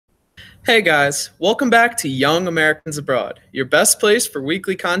Hey guys, welcome back to Young Americans Abroad, your best place for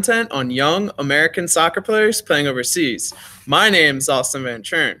weekly content on young American soccer players playing overseas. My name's Austin Van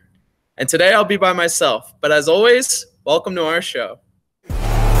Churn, and today I'll be by myself, but as always, welcome to our show.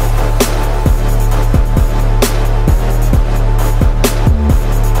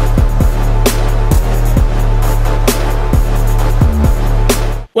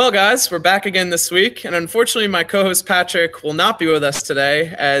 Well, guys, we're back again this week, and unfortunately, my co-host Patrick will not be with us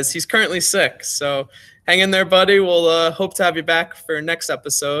today as he's currently sick. So hang in there, buddy. We'll hope to have you back for next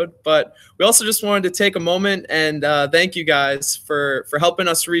episode. But we also just wanted to take a moment and thank you guys for helping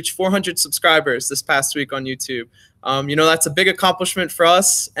us reach 400 subscribers this past week on YouTube. That's a big accomplishment for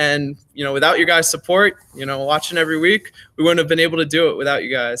us, and without your guys' support, watching every week, we wouldn't have been able to do it without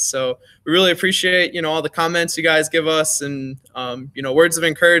you guys. So we really appreciate all the comments you guys give us, and words of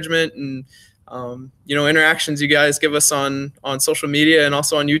encouragement, and interactions you guys give us on social media and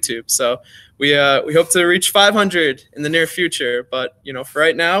also on YouTube. So we hope to reach 500 in the near future. But for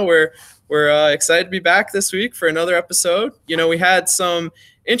right now, we're excited to be back this week for another episode. We had some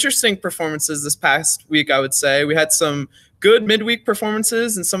interesting performances this past week, I would say. We had some good midweek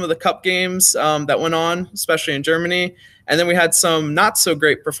performances in some of the cup games that went on, especially in Germany. And then we had some not so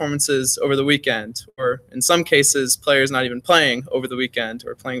great performances over the weekend, or in some cases, players not even playing over the weekend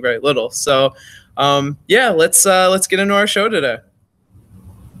or playing very little. So let's get into our show today.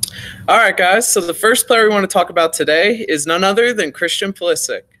 All right, guys. So the first player we want to talk about today is none other than Christian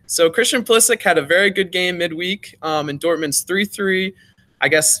Pulisic. So Christian Pulisic had a very good game midweek in Dortmund's 3-3,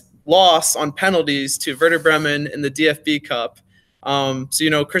 loss on penalties to Werder Bremen in the DFB Cup.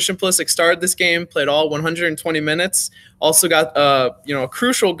 Christian Pulisic started this game, played all 120 minutes, also got a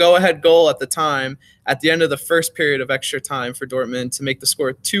crucial go-ahead goal at the time at the end of the first period of extra time for Dortmund to make the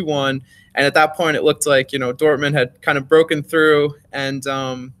score 2-1. And at that point, it looked like, Dortmund had kind of broken through and,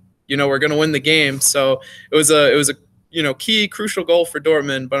 we're going to win the game. So it was a key, crucial goal for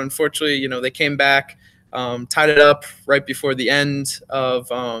Dortmund, but unfortunately, they came back, tied it up right before the end of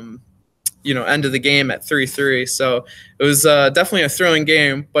the game at 3-3. So it was definitely a thrilling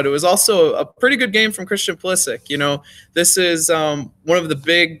game, but it was also a pretty good game from Christian Pulisic. This is one of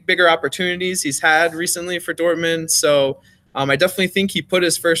the bigger opportunities he's had recently for Dortmund. So I definitely think he put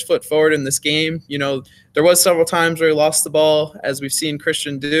his first foot forward in this game. There was several times where he lost the ball, as we've seen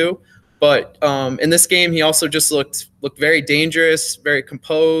Christian do. But in this game, he also just looked very dangerous, very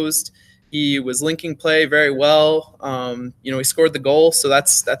composed. He was linking play very well. He scored the goal, so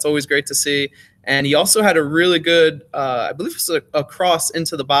that's always great to see. And he also had a really good, I believe it was a cross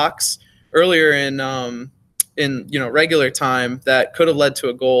into the box earlier in regular time that could have led to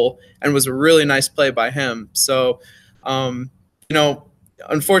a goal, and was a really nice play by him. So,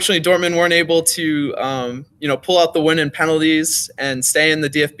 unfortunately, Dortmund weren't able to, pull out the win in penalties and stay in the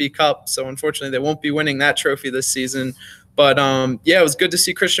DFB Cup. So unfortunately, they won't be winning that trophy this season. But, it was good to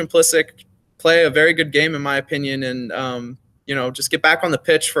see Christian Pulisic play a very good game, in my opinion, and, just get back on the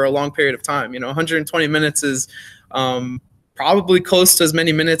pitch for a long period of time. 120 minutes is probably close to as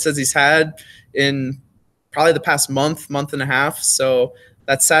many minutes as he's had in probably the past month and a half. So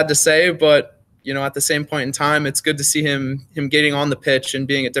that's sad to say, but, at the same point in time, it's good to see him getting on the pitch and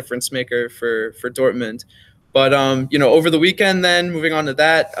being a difference maker for Dortmund. But, over the weekend then, moving on to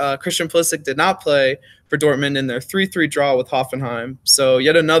that, Christian Pulisic did not play for Dortmund in their 3-3 draw with Hoffenheim. So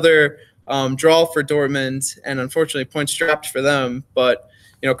yet another draw for Dortmund, and unfortunately points dropped for them. But,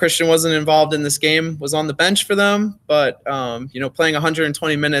 Christian wasn't involved in this game, was on the bench for them. But, playing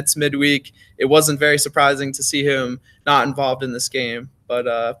 120 minutes midweek, it wasn't very surprising to see him not involved in this game. But,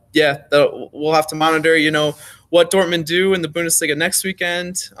 we'll have to monitor, what Dortmund do in the Bundesliga next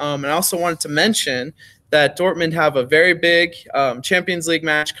weekend. And I also wanted to mention that Dortmund have a very big Champions League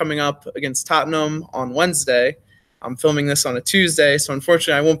match coming up against Tottenham on Wednesday. I'm filming this on a Tuesday, so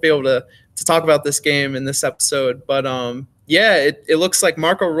unfortunately I won't be able to talk about this game in this episode. But, it looks like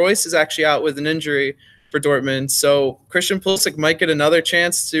Marco Reus is actually out with an injury for Dortmund. So Christian Pulisic might get another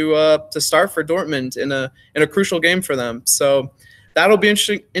chance to start for Dortmund in a crucial game for them. So that'll be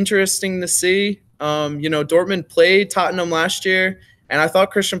interesting to see. Dortmund played Tottenham last year, and I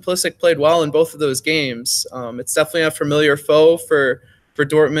thought Christian Pulisic played well in both of those games. It's definitely a familiar foe for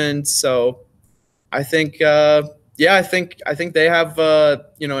Dortmund. So I think I think they have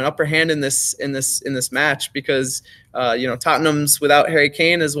an upper hand in this match, because Tottenham's without Harry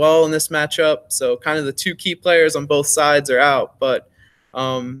Kane as well in this matchup. So kind of the two key players on both sides are out. But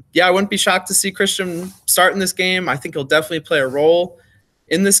I wouldn't be shocked to see Christian start in this game. I think he'll definitely play a role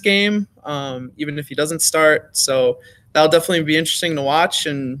in this game, even if he doesn't start. So that'll definitely be interesting to watch.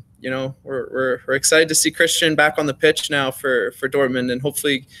 And we're excited to see Christian back on the pitch now for Dortmund, and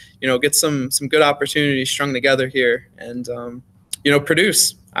hopefully, get some good opportunities strung together here and,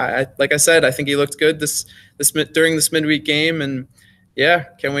 produce. Like I said, I think he looked good during this midweek game, and yeah,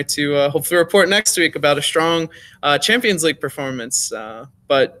 can't wait to hopefully report next week about a strong Champions League performance.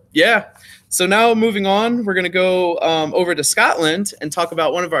 But yeah, so now moving on, we're going to go over to Scotland and talk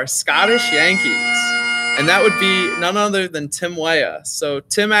about one of our Scottish Yankees. And that would be none other than Tim Weah. So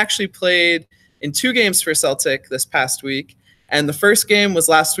Tim actually played in 2 games for Celtic this past week. And the first game was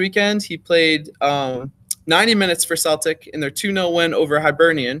last weekend. He played 90 minutes for Celtic in their 2-0 win over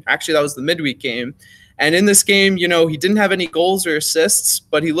Hibernian. Actually, that was the midweek game. And in this game, he didn't have any goals or assists,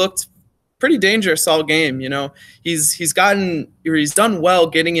 but he looked pretty dangerous all game. He's done well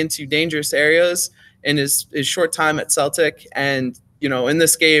getting into dangerous areas in his short time at Celtic. And, in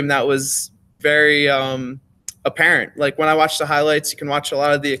this game, that was very apparent. Like when I watched the highlights, you can watch a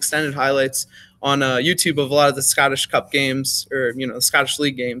lot of the extended highlights on YouTube of a lot of the Scottish Cup games, or the Scottish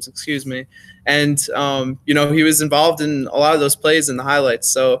League games, excuse me. And he was involved in a lot of those plays in the highlights.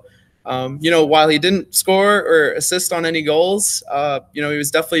 So while he didn't score or assist on any goals, he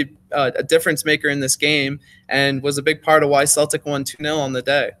was definitely a difference maker in this game and was a big part of why Celtic won 2-0 on the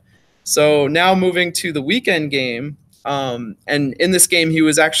day. So now moving to the weekend game. And in this game, he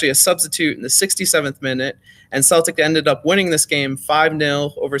was actually a substitute in the 67th minute, and Celtic ended up winning this game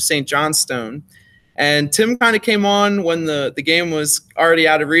 5-0 over St. Johnstone. And Tim kind of came on when the game was already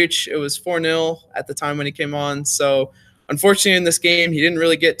out of reach. It was 4-0 at the time when he came on. So unfortunately, in this game, he didn't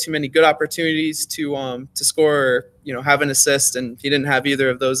really get too many good opportunities to score or, have an assist, and he didn't have either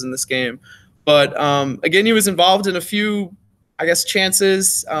of those in this game. But again, he was involved in a few,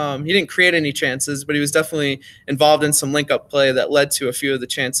 chances. He didn't create any chances, but he was definitely involved in some link-up play that led to a few of the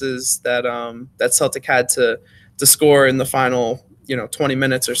chances that that Celtic had to score in the final 20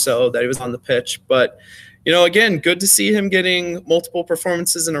 minutes or so that he was on the pitch. But again, good to see him getting multiple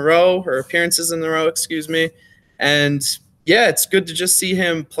performances in a row, or appearances in a row, excuse me. And yeah, it's good to just see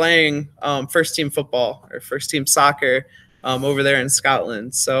him playing first team football or first team soccer over there in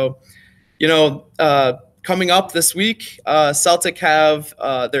Scotland. So, coming up this week, Celtic have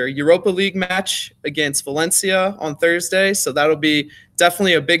their Europa League match against Valencia on Thursday. So that'll be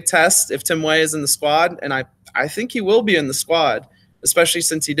definitely a big test if Tim Weah is in the squad. And I think he will be in the squad, especially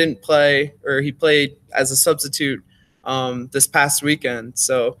since he didn't play, or he played as a substitute this past weekend.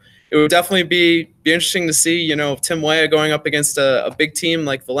 So it would definitely be interesting to see, Tim Weah going up against a big team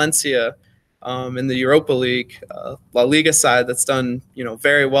like Valencia in the Europa League, La Liga side that's done,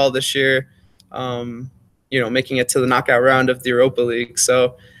 very well this year, making it to the knockout round of the Europa League.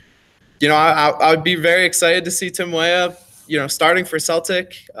 So, I would be very excited to see Tim Weah, starting for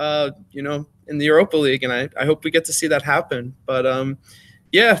Celtic, in the Europa League, and I hope we get to see that happen. But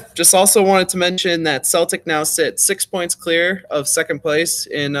yeah, just also wanted to mention that Celtic now sit 6 points clear of second place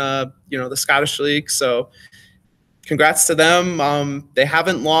in the Scottish League. So congrats to them. They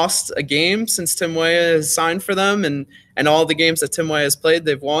haven't lost a game since Tim Weah has signed for them, and all the games that Tim Weah has played,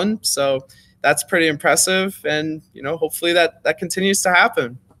 they've won. So that's pretty impressive, and hopefully that continues to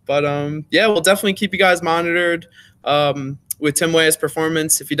happen. But yeah, we'll definitely keep you guys monitored with Tim Weah's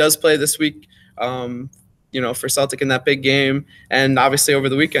performance if he does play this week. For Celtic in that big game, and obviously over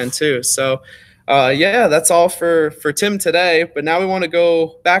the weekend too. So yeah, that's all for Tim today. But now we want to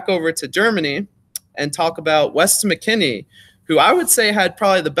go back over to Germany and talk about Weston McKennie, who I would say had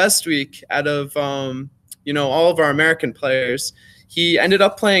probably the best week out of all of our American players. He ended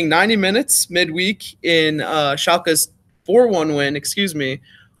up playing 90 minutes midweek in Schalke's 4-1 win,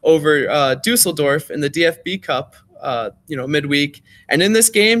 over Dusseldorf in the DFB Cup. Midweek. And in this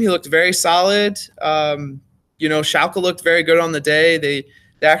game, he looked very solid. Schalke looked very good on the day. They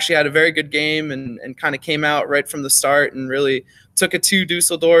actually had a very good game and kind of came out right from the start and really took it to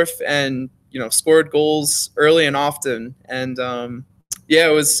Dusseldorf and, scored goals early and often. And, yeah,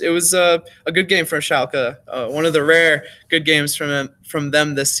 it was a good game from Schalke. One of the rare good games from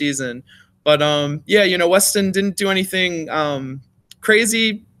them this season. But, yeah, Weston didn't do anything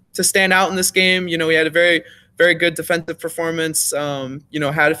crazy to stand out in this game. He had a very good defensive performance,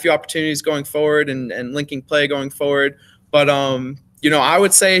 had a few opportunities going forward and linking play going forward. But, I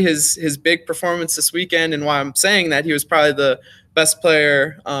would say his big performance this weekend, and why I'm saying that he was probably the best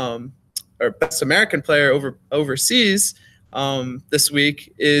player or best American player overseas this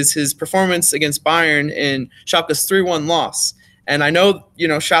week, is his performance against Bayern in Schalke's 3-1 loss. And I know,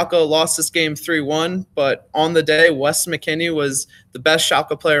 Schalke lost this game 3-1, but on the day, Weston McKennie was the best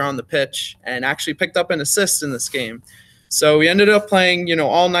Schalke player on the pitch and actually picked up an assist in this game. So he ended up playing,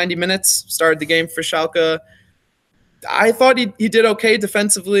 all 90 minutes, started the game for Schalke. I thought he did okay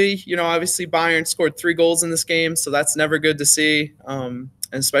defensively. You know, obviously Bayern scored 3 goals in this game, so that's never good to see. And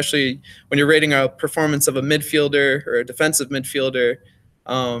especially when you're rating a performance of a midfielder or a defensive midfielder,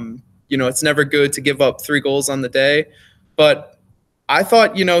 you know, it's never good to give up 3 goals on the day. But I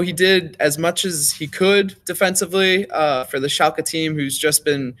thought, you know, he did as much as he could defensively for the Schalke team, who's just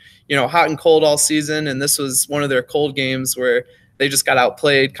been, you know, hot and cold all season. And this was one of their cold games where they just got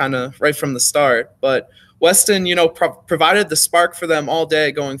outplayed kind of right from the start. But Weston, you know, provided the spark for them all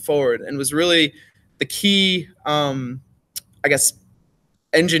day going forward and was really the key, I guess,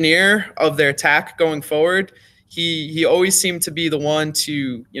 engineer of their attack going forward. He always seemed to be the one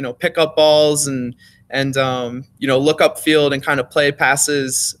to, you know, pick up balls and you know, look upfield and kind of play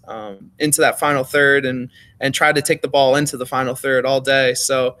passes into that final third and try to take the ball into the final third all day.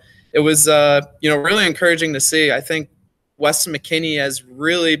 So it was, you know, really encouraging to see. I think Weston McKennie has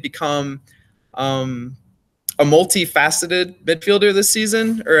really become a multifaceted midfielder this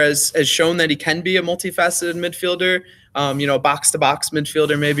season, or has shown that he can be a multifaceted midfielder, you know, box-to-box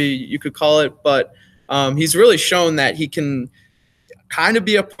midfielder, maybe you could call it. But he's really shown that he can kind of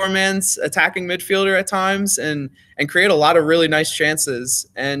be a poor man's attacking midfielder at times and create a lot of really nice chances.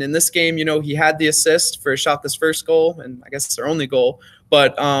 And in this game, you know, he had the assist for Schalke's first goal, and I guess it's their only goal.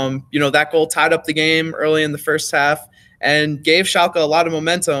 But, you know, that goal tied up the game early in the first half and gave Schalke a lot of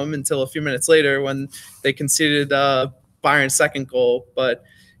momentum until a few minutes later when they conceded Bayern's second goal. But,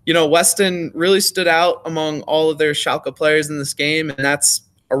 you know, Weston really stood out among all of their Schalke players in this game, and that's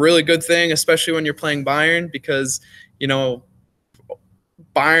a really good thing, especially when you're playing Bayern, because, you know,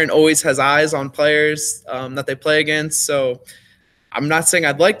 Bayern always has eyes on players that they play against. So I'm not saying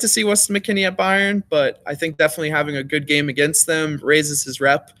I'd like to see Weston McKennie at Bayern, but I think definitely having a good game against them raises his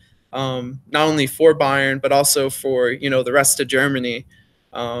rep, not only for Bayern, but also for, you know, the rest of Germany.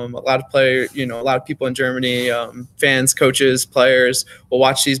 A lot of people in Germany, fans, coaches, players will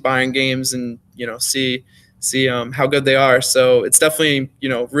watch these Bayern games and, you know, see how good they are. So it's definitely, you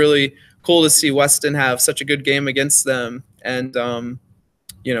know, really cool to see Weston have such a good game against them and,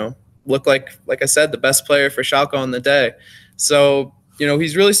 you know, look like I said, the best player for Schalke on the day. So, you know,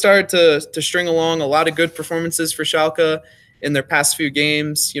 he's really started to string along a lot of good performances for Schalke in their past few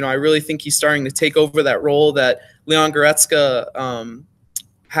games. You know, I really think he's starting to take over that role that Leon Goretzka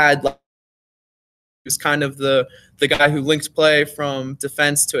had. He was kind of the guy who linked play from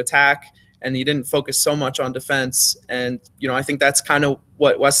defense to attack, and he didn't focus so much on defense. And, you know, I think that's kind of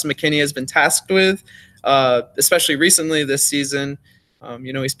what Weston McKennie has been tasked with, especially recently this season.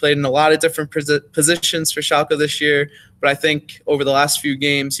 You know, he's played in a lot of different positions for Schalke this year, but I think over the last few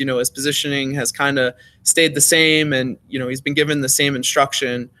games, you know, his positioning has kind of stayed the same, and, you know, he's been given the same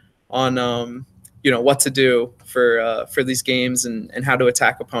instruction on, you know, what to do for these games and how to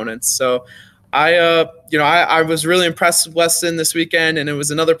attack opponents. So you know, I was really impressed with Weston this weekend, and it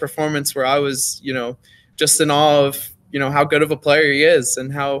was another performance where I was, you know, just in awe of, you know, how good of a player he is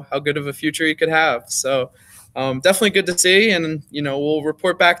and how good of a future he could have. So definitely good to see, and, you know, we'll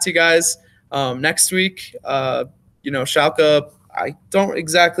report back to you guys next week. You know, Schalke, I don't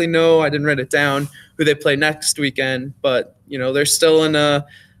exactly know, I didn't write it down, who they play next weekend, but, you know, they're still in a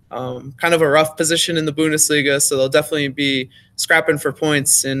kind of a rough position in the Bundesliga, so they'll definitely be scrapping for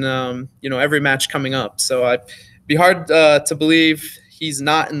points in, you know, every match coming up. So I'd be hard to believe he's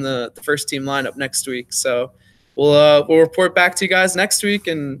not in the first team lineup next week. So we'll report back to you guys next week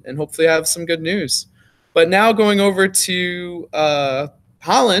and hopefully have some good news. But now going over to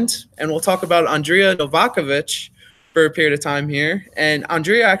Holland, and we'll talk about Andrija Novakovich for a period of time here. And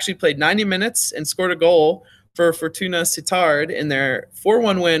Andrija actually played 90 minutes and scored a goal for Fortuna Sittard in their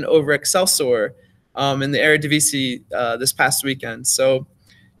 4-1 win over Excelsior in the Eredivisie this past weekend. So,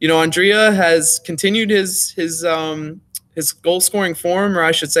 you know, Andrija has continued his goal-scoring form, or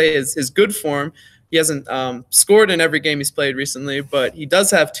I should say his good form. He hasn't scored in every game he's played recently, but he does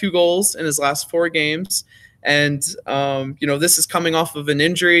have 2 goals in his last 4 games. And, you know, this is coming off of an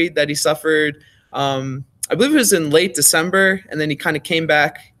injury that he suffered, I believe it was in late December, and then he kind of came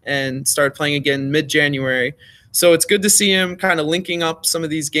back and started playing again mid-January. So it's good to see him kind of linking up some of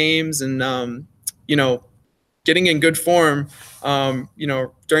these games and, you know, getting in good form, you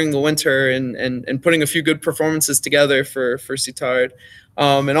know, during the winter and putting a few good performances together for Sittard.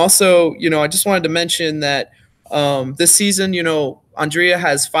 And also, you know, I just wanted to mention that this season, you know, Andrija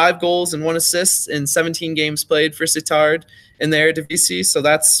has 5 goals and 1 assist in 17 games played for Sittard in the Eredivisie. So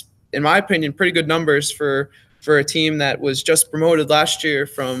that's, in my opinion, pretty good numbers for a team that was just promoted last year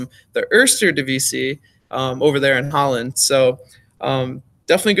from the Eerste Divisie over there in Holland. So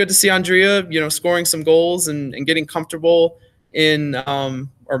definitely good to see Andrija, you know, scoring some goals and getting comfortable in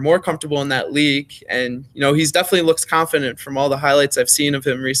or more comfortable in that league. And, he's definitely looks confident from all the highlights I've seen of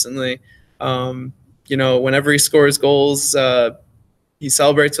him recently. Whenever he scores goals, he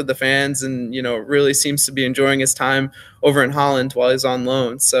celebrates with the fans and, really seems to be enjoying his time over in Holland while he's on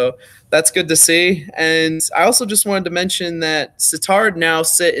loan. So that's good to see. And I also just wanted to mention that Sittard now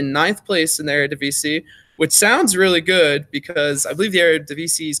sit in 9th place in the Eredivisie, which sounds really good because I believe the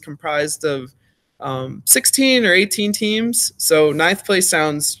Eredivisie is comprised of 16 or 18 teams. So 9th place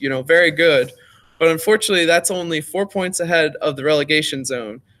sounds, very good. But unfortunately, that's only 4 points ahead of the relegation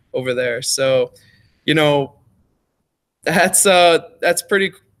zone over there. So, that's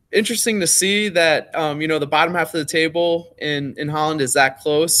pretty interesting to see that, the bottom half of the table in Holland is that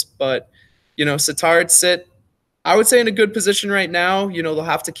close. But, Sittard sit, I would say, in a good position right now. They'll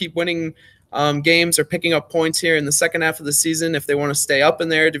have to keep winning games or picking up points here in the second half of the season if they want to stay up in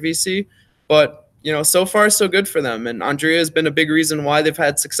the Eredivisie. But, so far so good for them. And Andrija has been a big reason why they've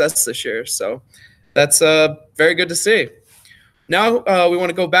had success this year. So that's very good to see. Now we want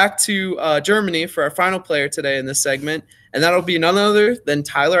to go back to Germany for our final player today in this segment, and that'll be none other than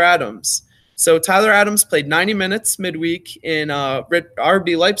Tyler Adams. So Tyler Adams played 90 minutes midweek in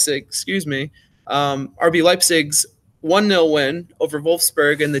RB Leipzig, RB Leipzig's 1-0 win over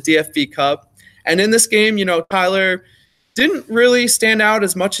Wolfsburg in the DFB Cup. And in this game, Tyler didn't really stand out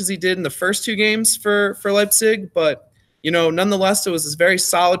as much as he did in the first 2 games for Leipzig, but, nonetheless, it was a very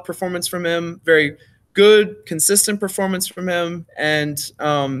solid performance from him, very good, consistent performance from him. And,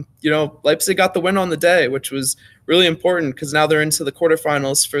 Leipzig got the win on the day, which was really important because now they're into the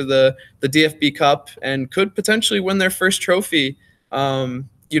quarterfinals for the DFB Cup and could potentially win their first trophy, at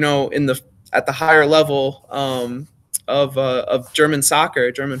the higher level of German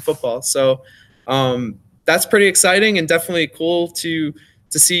soccer, German football. So that's pretty exciting and definitely cool to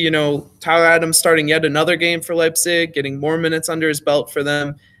see, Tyler Adams starting yet another game for Leipzig, getting more minutes under his belt for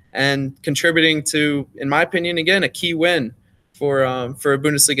them, and contributing to, in my opinion, again, a key win for a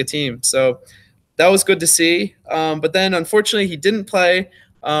Bundesliga team. So that was good to see. But then, unfortunately, he didn't play,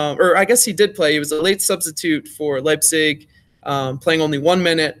 or I guess he did play. He was a late substitute for Leipzig, playing only 1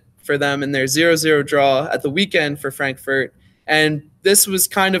 minute for them in their 0-0 draw at the weekend for Frankfurt. And this was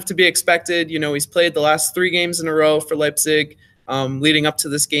kind of to be expected. He's played the last 3 games in a row for Leipzig leading up to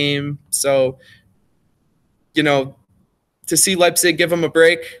this game. So, to see Leipzig give him a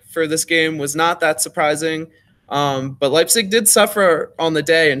break for this game was not that surprising. But Leipzig did suffer on the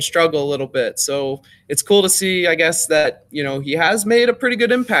day and struggle a little bit. So it's cool to see, I guess, that, he has made a pretty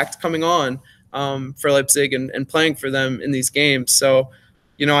good impact coming on for Leipzig and playing for them in these games. So,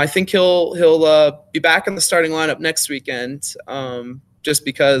 I think he'll be back in the starting lineup next weekend just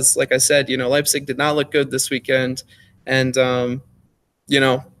because, like I said, Leipzig did not look good this weekend. And,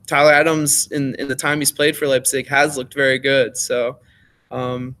 Tyler Adams, in the time he's played for Leipzig, has looked very good. So,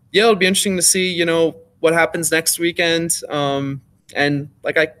 it'll be interesting to see, what happens next weekend. And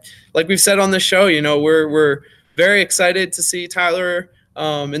like we've said on the show, we're very excited to see Tyler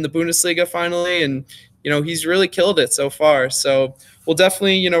in the Bundesliga finally, and he's really killed it so far. So we'll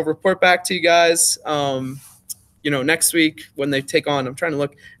definitely report back to you guys next week when they take on. I'm trying to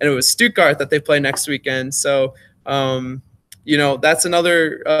look, and it was Stuttgart that they play next weekend. So that's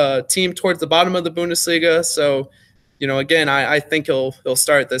another team towards the bottom of the Bundesliga. So again, I think he'll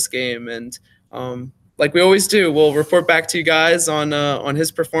start this game, and like we always do, we'll report back to you guys on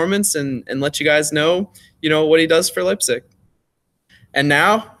his performance and let you guys know what he does for Leipzig. And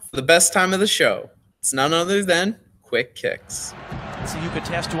now for the best time of the show, it's none other than Quick Kicks. So you could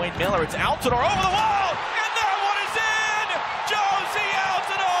test Dwayne Miller. It's Altidore over the wall, and that one is in. Josie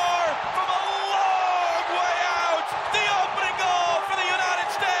Altidore from a long way out. The opening goal for the United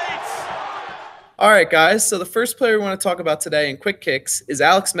States. All right, guys. So the first player we want to talk about today in Quick Kicks is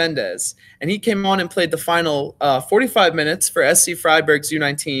Alex Mendez, and he came on and played the final 45 minutes for SC Freiburg's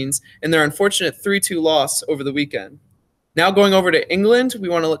U19s in their unfortunate 3-2 loss over the weekend. Now going over to England, we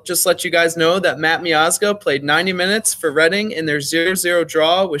want to just let you guys know that Matt Miazga played 90 minutes for Reading in their 0-0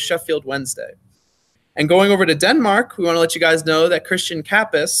 draw with Sheffield Wednesday. And going over to Denmark, we want to let you guys know that Christian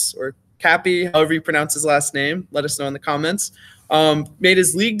Cappis, or Cappy, however you pronounce his last name, let us know in the comments, made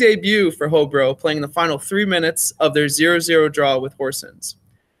his league debut for Hobro, playing the final 3 minutes of their 0-0 draw with Horsens.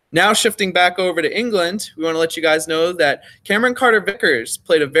 Now shifting back over to England, we want to let you guys know that Cameron Carter-Vickers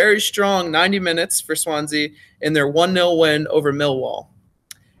played a very strong 90 minutes for Swansea in their 1-0 win over Millwall.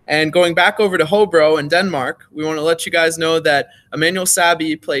 And going back over to Hobro in Denmark, we want to let you guys know that Emmanuel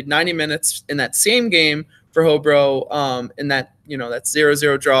Sabbi played 90 minutes in that same game for Hobro in that, that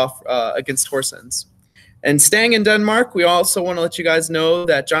 0-0 draw against Horsens. And staying in Denmark, we also want to let you guys know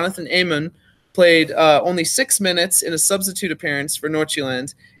that Jonathan Amon played only 6 minutes in a substitute appearance for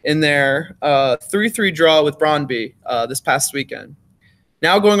Nordsjælland in their 3-3 draw with Brøndby this past weekend.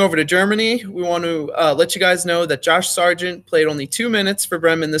 Now going over to Germany, we want to let you guys know that Josh Sargent played only 2 minutes for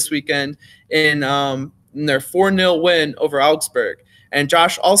Bremen this weekend in their 4-0 win over Augsburg. And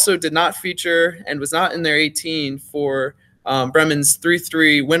Josh also did not feature and was not in their 18 for Bremen's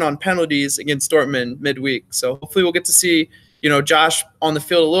 3-3 win on penalties against Dortmund midweek. So hopefully we'll get to see, Josh on the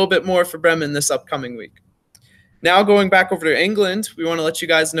field a little bit more for Bremen this upcoming week. Now going back over to England, we want to let you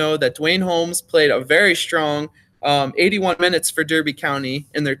guys know that Duane Holmes played a very strong 81 minutes for Derby County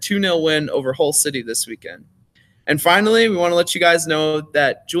in their 2-0 win over Hull City this weekend. And finally, we want to let you guys know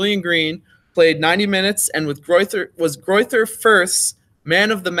that Julian Green played 90 minutes and was Greuther Firth's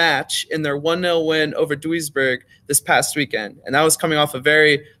man of the match in their 1-0 win over Duisburg this past weekend. And that was coming off a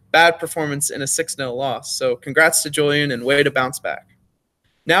very bad performance in a 6-0 loss. So congrats to Julian and way to bounce back.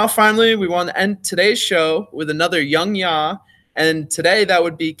 Now, finally, we want to end today's show with another young Ya. And today that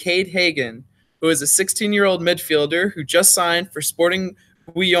would be Cade Hagan, who is a 16-year-old midfielder who just signed for Sporting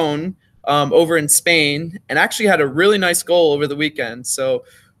Gijón over in Spain and actually had a really nice goal over the weekend. So,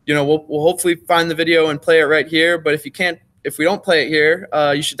 we'll hopefully find the video and play it right here. But if we don't play it here,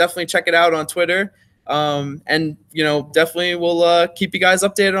 you should definitely check it out on Twitter. And definitely we'll keep you guys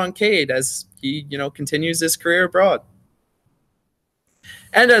updated on Cade as he, continues his career abroad.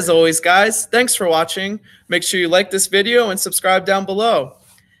 And as always, guys, thanks for watching. Make sure you like this video and subscribe down below.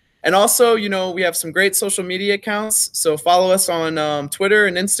 And also, we have some great social media accounts. So follow us on Twitter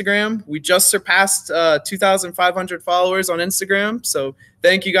and Instagram. We just surpassed 2,500 followers on Instagram. So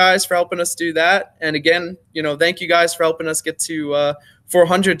thank you guys for helping us do that. And again, thank you guys for helping us get to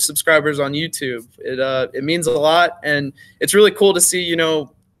 400 subscribers on YouTube. It means a lot. And it's really cool to see,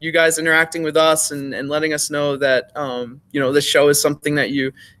 you guys interacting with us and letting us know that, this show is something that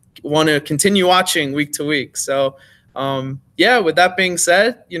you want to continue watching week to week. So, yeah, with that being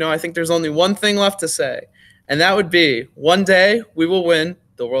said, I think there's only one thing left to say, and that would be one day we will win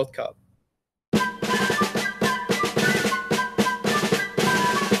the World Cup.